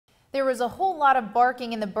There was a whole lot of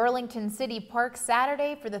barking in the Burlington City Park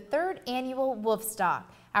Saturday for the 3rd annual Woofstock.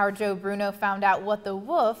 Our Joe Bruno found out what the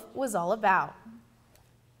woof was all about.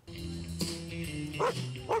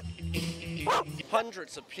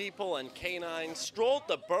 Hundreds of people and canines strolled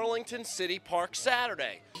the Burlington City Park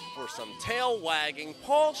Saturday for some tail wagging,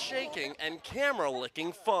 paw shaking, and camera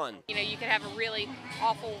licking fun. You know, you could have a really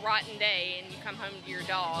awful, rotten day and you come home to your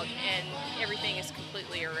dog and everything is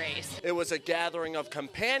completely erased. It was a gathering of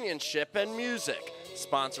companionship and music.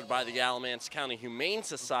 Sponsored by the Alamance County Humane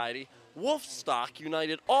Society, Woofstock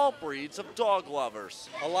united all breeds of dog lovers.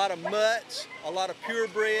 A lot of mutts, a lot of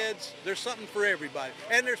purebreds. There's something for everybody.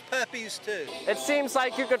 And there's puppies too. It seems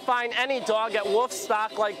like you could find any dog at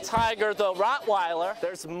Woofstock, like Tiger the Rottweiler.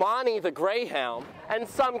 There's Monty the Greyhound. And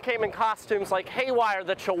some came in costumes like Haywire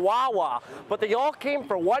the Chihuahua. But they all came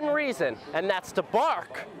for one reason, and that's to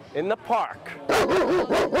bark in the park.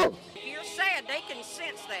 If you're sad, they can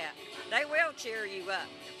sense that. They will cheer you up.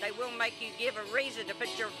 They will make you give a reason to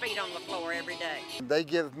put your feet on the floor every day. They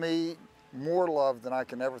give me more love than I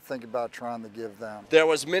can ever think about trying to give them. There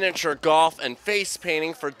was miniature golf and face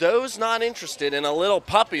painting for those not interested in a little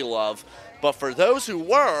puppy love, but for those who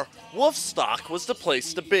were, Woofstock was the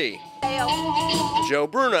place to be. Joe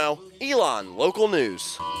Bruno, ELN Local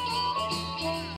News.